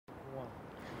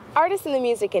Artists in the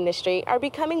music industry are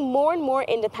becoming more and more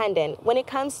independent when it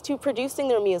comes to producing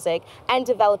their music and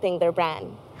developing their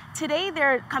brand. Today, there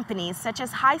are companies such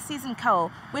as High Season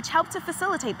Co., which help to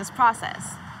facilitate this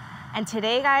process. And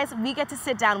today, guys, we get to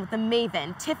sit down with the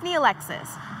Maven, Tiffany Alexis,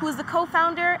 who is the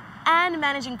co-founder and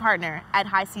managing partner at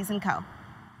High Season Co.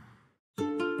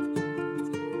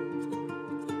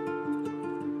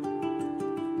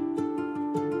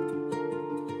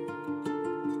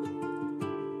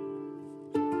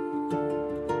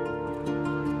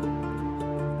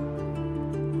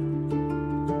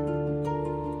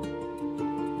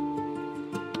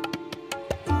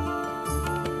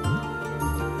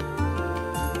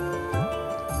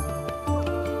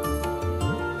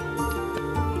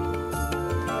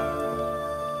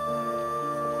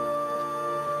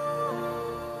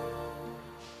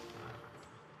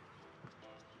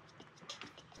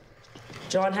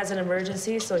 John has an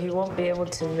emergency, so he won't be able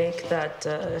to make that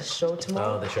show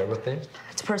tomorrow. Oh, the Sherbrooke thing?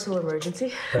 It's a personal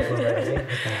emergency. Personal emergency?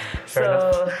 Okay.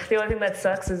 So the only thing that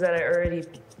sucks is that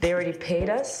they already paid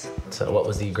us. So what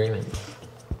was the agreement?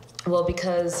 Well,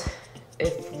 because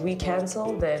if we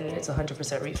cancel, then it's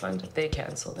 100% refund. If they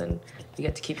cancel, then we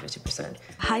get to keep 50%.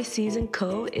 High Season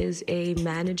Co. is a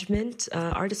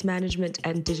artist management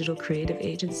and digital creative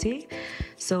agency.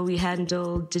 So we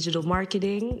handle digital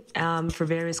marketing for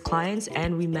various clients,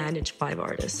 and we manage 5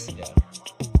 artists. Yeah.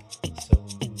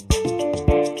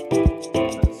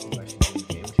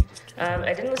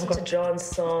 I didn't listen to John's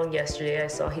song yesterday. I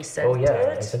saw he sent it. Oh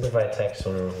yeah, I sent it via text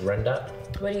or Renda.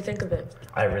 What do you think of it?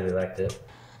 I really liked it.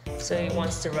 So he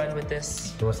wants to run with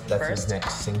this That's first? his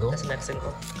next single. That's the next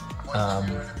single.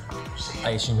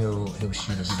 I assume he'll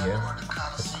shoot a video.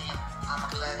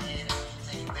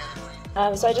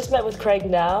 So I just met with Craig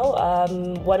now.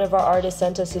 One of our artists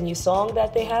sent us a new song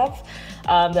that they have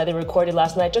that they recorded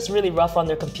last night, just really rough on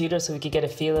their computer so we could get a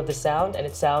feel of the sound, and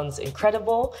it sounds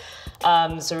incredible.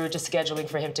 So we were just scheduling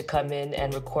for him to come in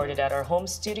and record it at our home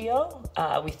studio.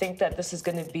 We think that this is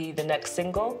going to be the next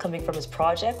single coming from his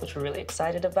project, which we're really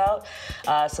excited about.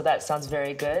 So that sounds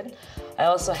very good. I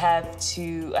also had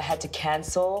to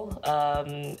cancel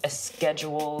a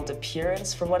scheduled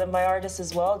appearance for one of my artists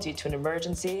as well due to an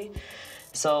emergency.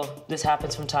 So this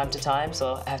happens from time to time,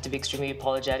 so I have to be extremely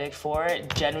apologetic for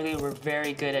it. Generally, we're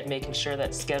very good at making sure that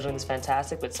scheduling is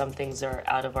fantastic, but some things are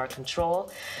out of our control.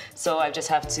 So I just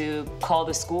have to call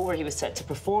the school where he was set to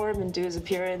perform and do his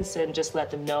appearance and just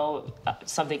let them know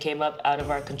something came up out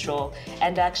of our control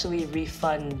and actually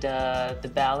refund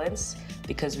the balance,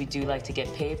 because we do like to get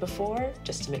paid before,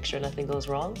 just to make sure nothing goes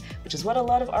wrong, which is what a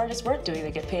lot of artists weren't doing.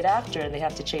 They get paid after and they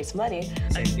have to chase money.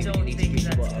 I don't think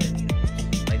that's good.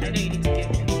 I know you need to give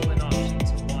people an option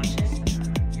to watch it.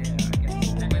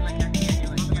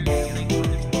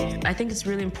 I think it's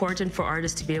really important for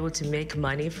artists to be able to make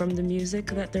money from the music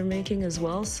that they're making as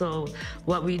well. So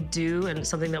what we do, and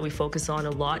something that we focus on a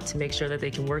lot to make sure that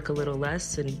they can work a little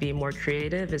less and be more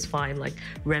creative, is find like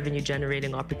revenue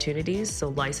generating opportunities. So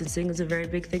licensing is a very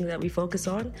big thing that we focus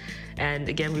on. And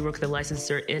again, we work with a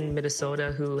licensor in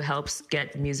Minnesota who helps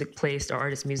get music placed, or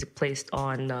artist music placed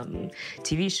on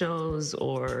TV shows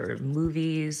or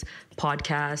movies,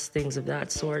 podcasts, things of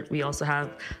that sort. We also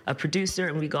have a producer,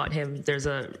 and we got him, there's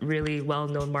a really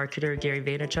well-known marketer, Gary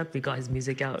Vaynerchuk. We got his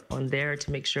music out on there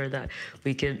to make sure that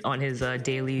we could, on his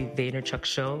daily Vaynerchuk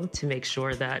show, to make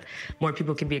sure that more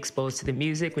people can be exposed to the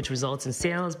music, which results in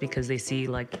sales, because they see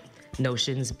like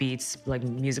Notion's beats, like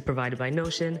music provided by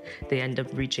Notion. They end up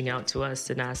reaching out to us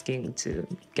and asking to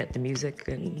get the music,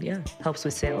 and yeah, helps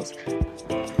with sales.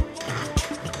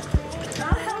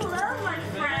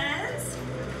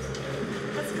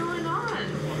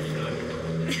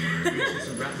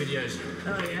 Some rap videos.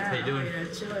 Oh yeah. How you doing? Oh, yeah,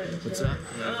 chilling. What's up?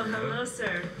 Oh, hello,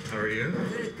 sir. How are you?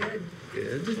 Good,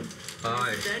 good. Good.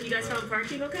 Hi. Then you guys found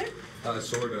parking okay?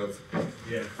 Sort of.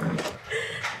 Yeah.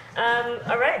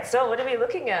 All right, so what are we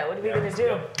looking at? What are we gonna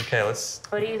do? Okay, let's.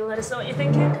 What do you let us know what you're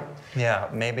thinking? Yeah,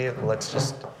 maybe let's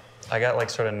just. I got like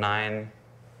sort of 9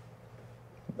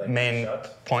 main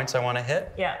points I want to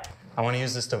hit. Yeah. I want to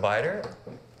use this divider,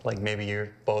 like maybe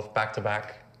you're both back to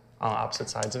back on opposite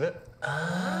sides of it.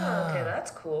 Oh, okay, that's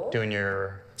cool. Doing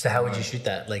your. So how would you shoot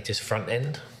that? Like just front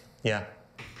end? Yeah.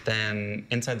 Then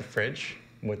inside the fridge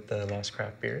with the last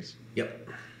craft beers. Yep.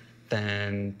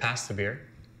 Then past the beer.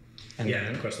 And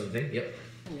then across the thing. Yep.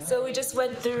 So we just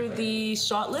went through the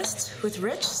shot list with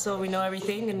Rich, so we know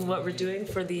everything and what we're doing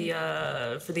for the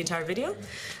entire video.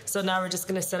 So now we're just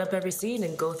gonna set up every scene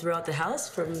and go throughout the house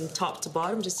from top to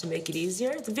bottom just to make it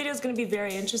easier. The video is gonna be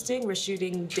very interesting. We're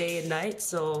shooting day and night,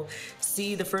 so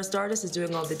C, the first artist, is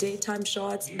doing all the daytime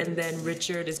shots, and then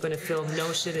Richard is gonna film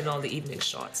Notion and all the evening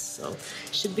shots. So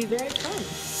should be very fun.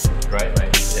 Right.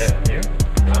 Yeah. You?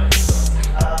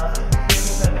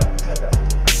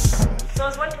 So I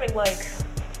was wondering, like,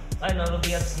 I don't know, it'll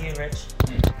be up to you, Rich.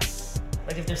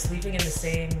 Like if they're sleeping in the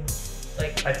same,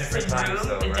 like, At different same times, room,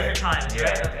 though, in right? different times, Yeah.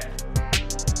 right? Okay.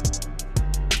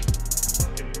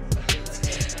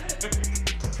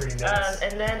 Pretty nice.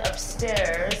 And then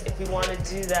upstairs, if we want to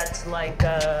do that like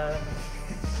a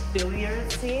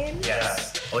billiard scene.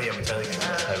 Yes. Oh yeah, we're totally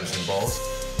gonna play with some balls.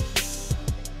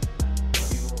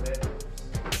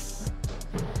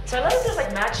 So I like there's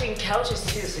like matching couches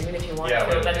too, so even if you want Yeah,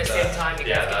 to film we'll at the do same that. time, you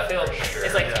Yeah, guys can film. that's for sure.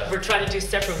 It's like Yeah. we're trying to do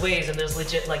separate ways, and there's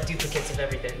legit like duplicates of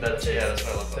everything. That's what I love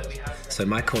that about we have. So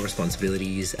my core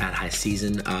responsibilities at High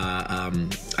Season are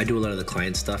I do a lot of the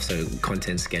client stuff, so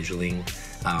content scheduling.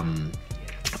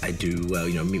 I do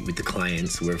meet with the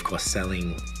clients. We're of course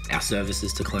selling our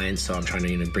services to clients, so I'm trying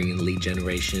to bring in lead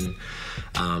generation.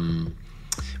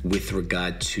 With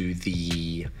regard to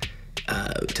the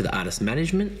artist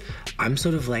management, I'm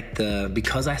sort of like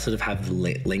because I sort of have the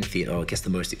lengthy, or I guess the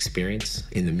most experience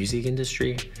in the music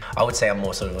industry, I would say I'm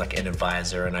more sort of like an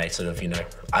advisor, and I sort of,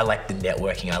 I like the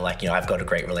networking. I like, I've got a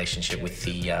great relationship with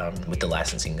the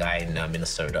licensing guy in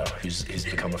Minnesota who's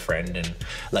become a friend, and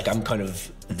like I'm kind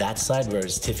of that side,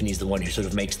 whereas Tiffany's the one who sort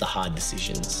of makes the hard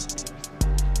decisions.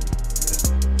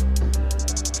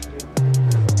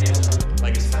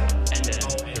 Like it's set up and then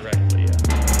directly, yeah.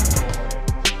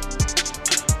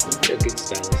 You're a good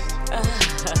stylist.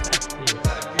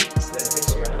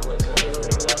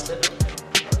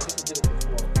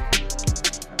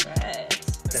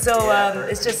 So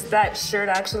it's just that shirt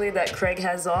actually that Craig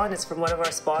has on. It's from one of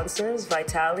our sponsors,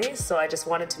 Vitali. So I just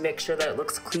wanted to make sure that it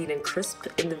looks clean and crisp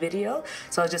in the video.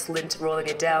 So I was just rolling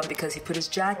it down because he put his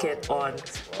jacket on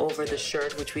over the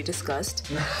shirt, which we discussed.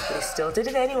 But he still did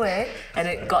it anyway, and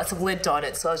it got some lint on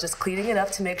it. So I was just cleaning it up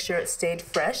to make sure it stayed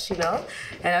fresh, And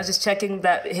I was just checking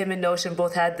that him and Notion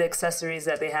both had the accessories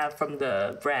that they have from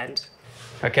the brand.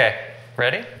 Okay,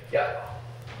 ready? Yeah.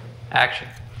 Action.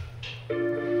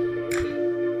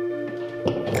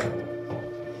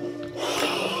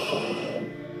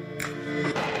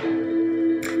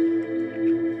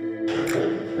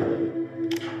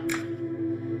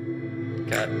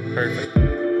 Got it. Perfect.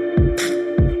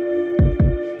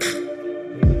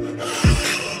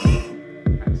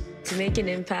 To make an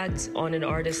impact on an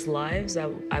artist's lives,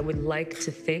 I would like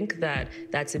to think that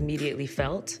that's immediately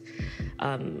felt.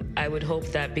 I would hope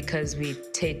that because we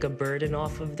take a burden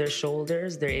off of their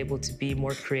shoulders, they're able to be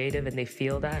more creative and they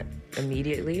feel that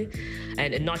immediately.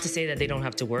 And not to say that they don't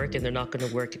have to work and they're not going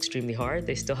to work extremely hard.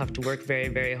 They still have to work very,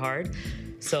 very hard.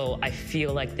 So I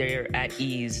feel like they're at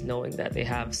ease knowing that they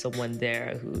have someone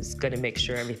there who's going to make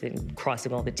sure everything,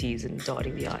 crossing all the T's and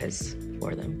dotting the I's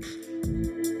for them.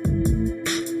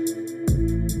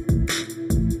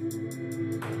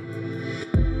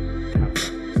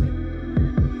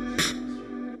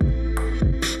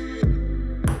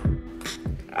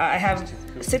 I have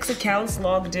 6 accounts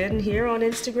logged in here on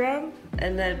Instagram,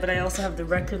 but I also have the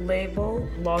record label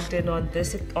logged in on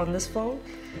this phone.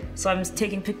 So I'm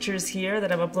taking pictures here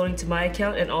that I'm uploading to my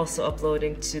account and also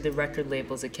uploading to the record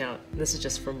label's account. This is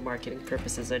just for marketing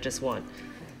purposes. I just want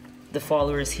the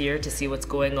followers here to see what's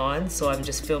going on. So I'm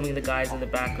just filming the guys in the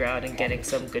background and getting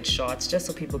some good shots just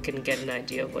so people can get an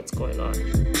idea of what's going on.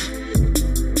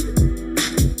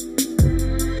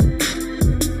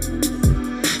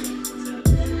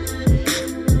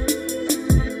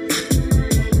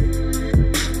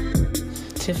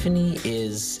 Tiffany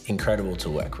is incredible to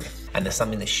work with, and there's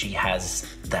something that she has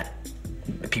that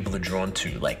people are drawn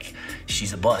to. Like,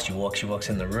 she's a boss. She walks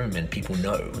in the room and people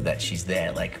know that she's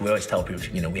there. Like, we always tell people,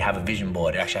 we have a vision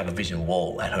board. We actually have a vision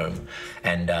wall at home,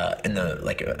 and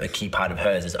a key part of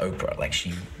hers is Oprah. Like,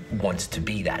 she wants to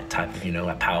be that type of,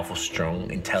 a powerful,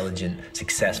 strong, intelligent,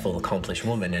 successful, accomplished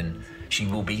woman, and she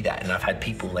will be that. And I've had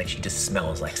people, like, she just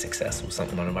smells like success, or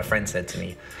something one of my friends said to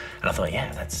me. And I thought,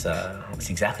 yeah, that's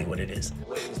exactly what it is.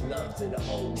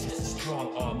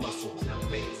 Strong arm muscle.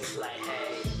 It's like,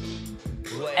 hey,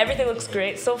 Everything looks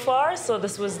great so far. So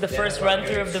this was the first run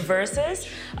through of the verses,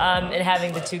 and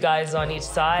having the two guys on each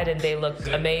side, and they look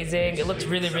amazing. It looked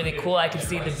really, really cool. I could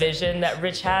see the vision that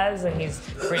Rich has, and he's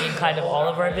bringing kind of all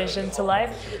of our vision to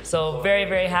life. So very,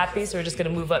 very happy. So we're just going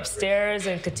to move upstairs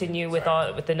and continue with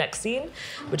the next scene,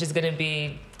 which is going to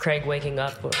be Craig waking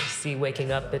up, or C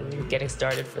waking up and getting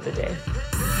started for the day.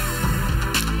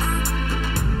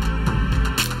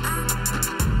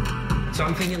 So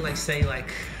I'm thinking, like, say,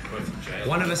 like,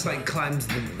 one of us, like, climbs,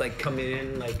 coming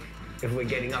in, like, if we're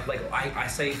getting up, like, I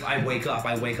say, if I wake up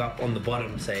on the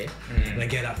bottom, say, and I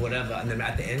get up, whatever, and then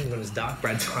at the end, when it's dark,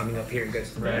 Brad's climbing up here and goes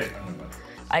to the bed.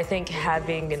 I think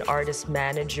having an artist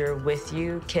manager with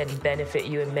you can benefit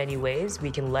you in many ways.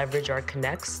 We can leverage our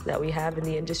connects that we have in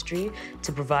the industry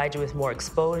to provide you with more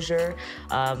exposure.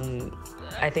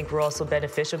 I think we're also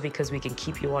beneficial because we can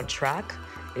keep you on track.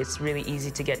 It's really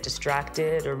easy to get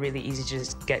distracted or really easy to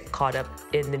just get caught up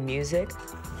in the music.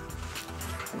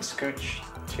 And scooch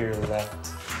to your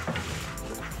left.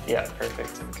 Yeah,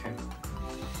 perfect. Okay.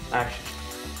 Action.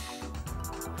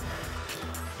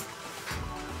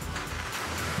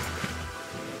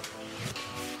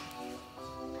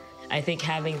 I think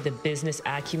having the business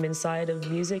acumen side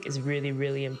of music is really,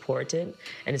 really important.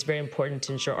 And it's very important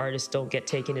to ensure artists don't get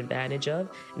taken advantage of.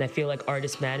 And I feel like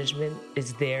artist management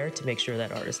is there to make sure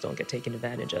that artists don't get taken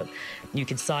advantage of. You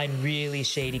can sign really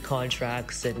shady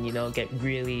contracts and, you know, get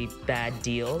really bad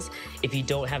deals if you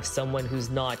don't have someone who's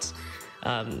not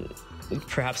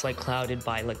perhaps like clouded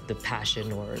by like the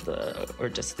passion or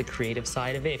just the creative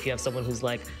side of it. If you have someone who's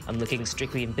like, I'm looking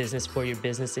strictly in business for your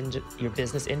business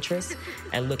interests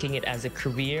and looking at it as a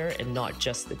career and not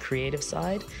just the creative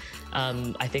side,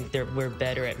 I think we're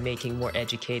better at making more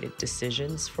educated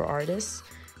decisions for artists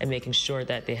and making sure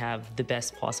that they have the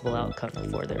best possible outcome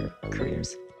for their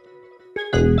careers.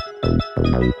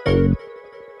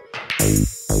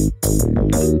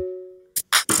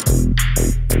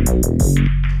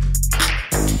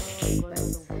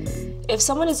 If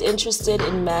someone is interested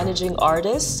in managing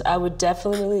artists, I would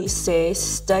definitely say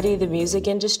study the music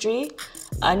industry,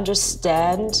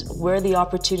 understand where the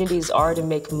opportunities are to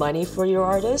make money for your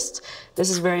artist. This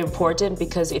is very important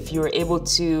because if you're able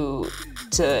to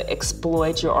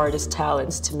exploit your artist's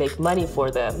talents to make money for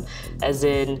them, as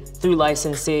in through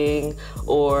licensing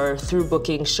or through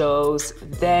booking shows,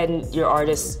 then your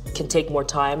artist can take more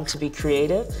time to be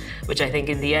creative, which I think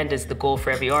in the end is the goal for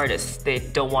every artist. They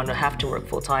don't want to have to work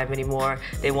full time anymore.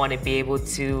 They want to be able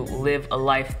to live a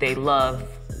life they love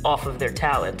off of their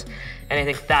talent. And I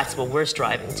think that's what we're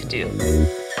striving to do.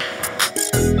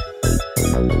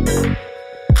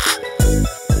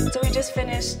 So we just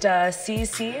finished C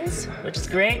scenes, which is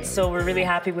great. So we're really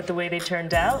happy with the way they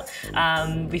turned out.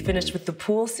 We finished with the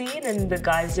pool scene, and the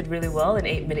guys did really well, an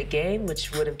 8-minute game,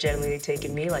 which would have generally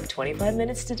taken me like 25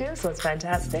 minutes to do, so it's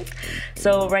fantastic.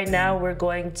 So right now we're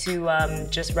going to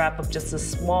just wrap up just the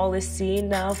smallest scene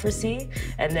now for C,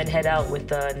 and then head out with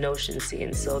the Notion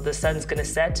scene. So the sun's gonna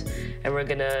set, and we're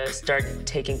gonna start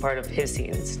taking part of his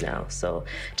scenes now. So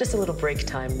just a little break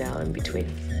time now in between.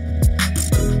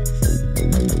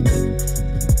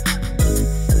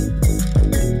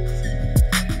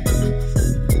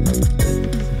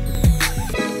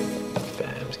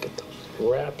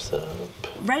 Wraps up.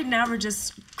 Right now,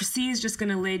 C is just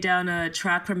gonna lay down a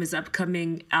track from his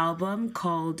upcoming album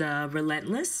called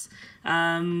Relentless.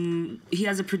 He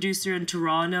has a producer in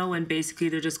Toronto, and basically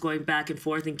they're just going back and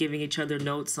forth and giving each other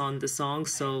notes on the song.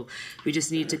 So we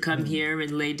just need to come here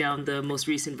and lay down the most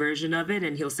recent version of it,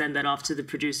 and he'll send that off to the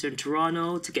producer in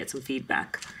Toronto to get some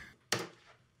feedback.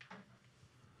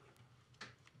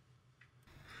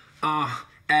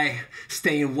 Ay,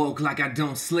 staying woke like I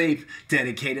don't sleep,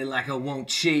 dedicated like I won't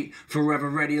cheat, forever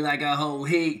ready like I hold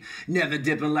heat, never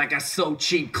dipping like I so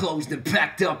cheap, closed and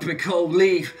packed up in cold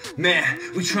leaf. Man,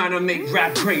 we trying to make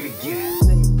rap great again.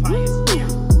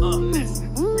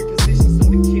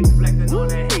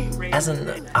 As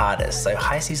an artist, so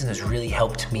high season has really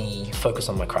helped me focus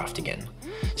on my craft again.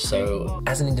 So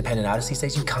as an independent artist these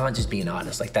days, you can't just be an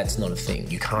artist. Like, that's not a thing.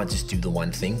 You can't just do the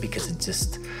one thing, because it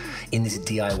just, in this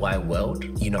DIY world,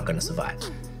 you're not going to survive.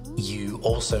 You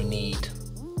also need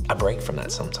a break from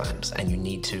that sometimes, and you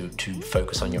need to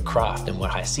focus on your craft. And what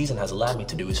high season has allowed me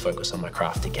to do is focus on my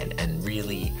craft again and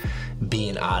really be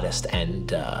an artist. And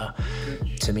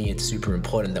to me, it's super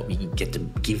important that we get to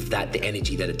give that the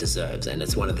energy that it deserves. And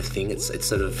it's one of the things, it's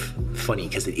sort of funny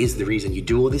because it is the reason you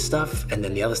do all this stuff, and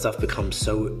then the other stuff becomes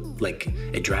so, like,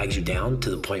 it drags you down to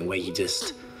the point where you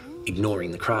just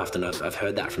ignoring the craft. And I've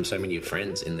heard that from so many of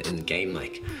friends in the game,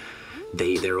 like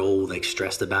they're all like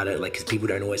stressed about it, like, because people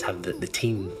don't always have the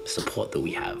team support that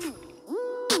we have.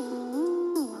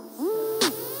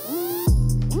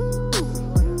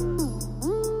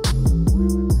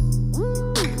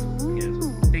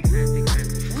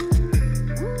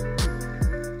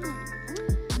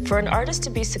 For an artist to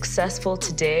be successful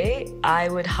today, I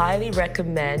would highly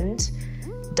recommend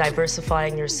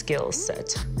diversifying your skill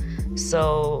set.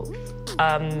 So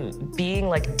being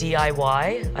like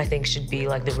DIY, I think should be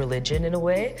like the religion in a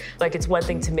way. Like it's one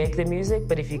thing to make the music,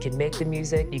 but if you can make the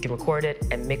music, you can record it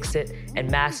and mix it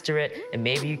and master it, and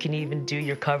maybe you can even do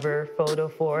your cover photo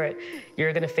for it,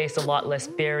 you're gonna face a lot less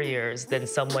barriers than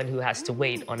someone who has to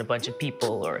wait on a bunch of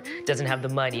people or doesn't have the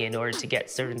money in order to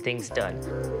get certain things done.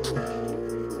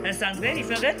 That sounds good. You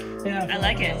feel good? Yeah. I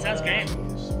like it. Sounds great.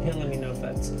 He'll let me know if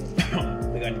that's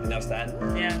we got anything else to add.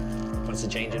 Yeah. Wants to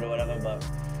change it or whatever, but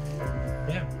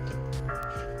yeah.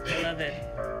 I love it.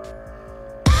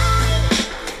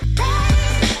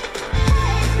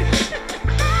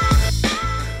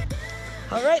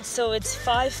 All right, so it's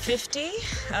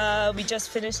 5:50. We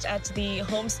just finished at the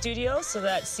home studio so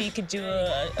that C could do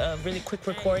a really quick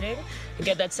recording and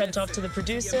get that sent off to the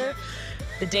producer.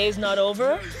 The day's not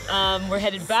over. We're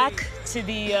headed back to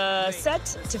the set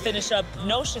to finish up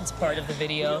Notion's part of the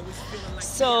video.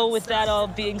 So with that all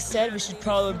being said, we should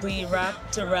probably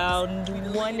wrap around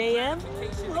 1 a.m.,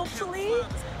 hopefully.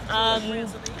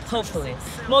 Hopefully.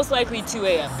 Most likely 2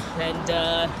 a.m. And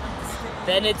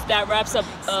then that wraps up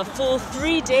a full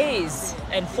 3 days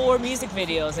and 4 music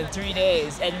videos in 3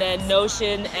 days. And then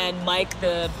Notion and Mike,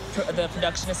 the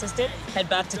production assistant, head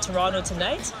back to Toronto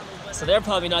tonight. So they're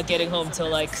probably not getting home till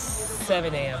like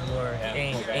 7 a.m. or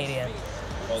 8 a.m.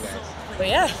 But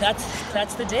yeah,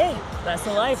 that's the day. That's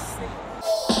the life.